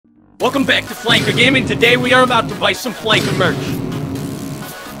Welcome back to Flanker Gaming. Today we are about to buy some Flanker merch.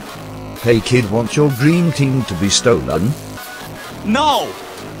 Hey kid, want your dream team to be stolen? No!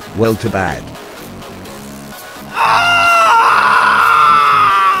 Well, too bad.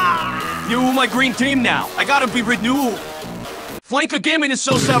 You my green team now. I gotta be renewed. Flanker Gaming is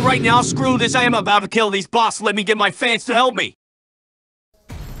so sad right now. Screw this. I am about to kill these boss. Let me get my fans to help me.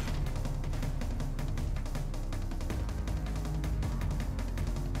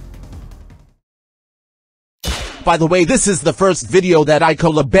 By the way, this is the first video that I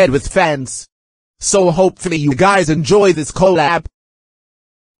collab with fans. So hopefully you guys enjoy this collab.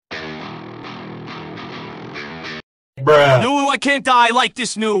 Bruh. No, I can't die like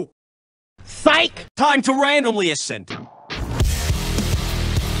this new. Psych! Time to randomly ascend.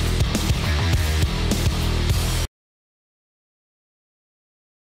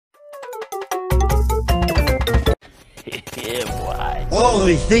 Oh,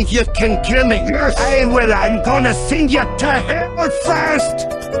 you think you can kill me? Hey, well, I'm gonna send you to hell first!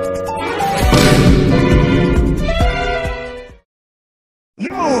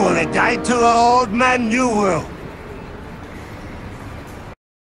 No, I died to an old man New World.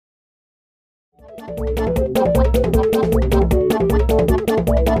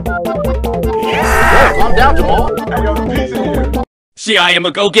 Yeah, calm down, Jamal. I got a piece in here. See, I am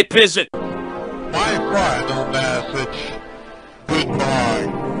a go-get visit. My pride don't message. Goodbye.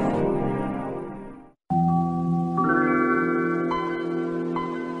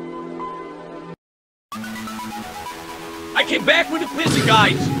 I came back with a visit,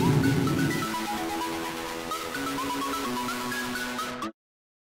 guys.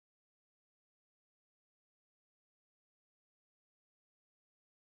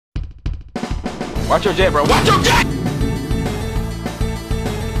 Watch your jet, bro. Watch your jet!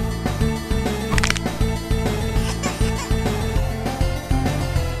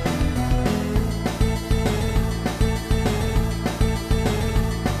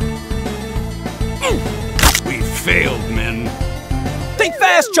 We failed, men. Think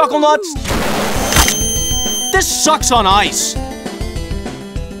fast, Chuckle Nuts! This sucks on ice.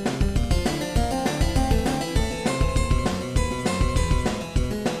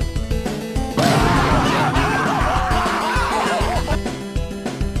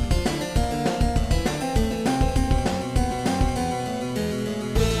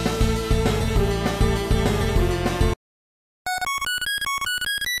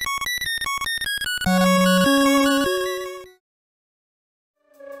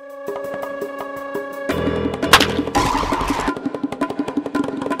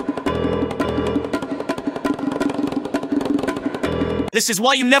 This is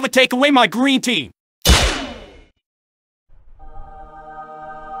why you never take away my green team.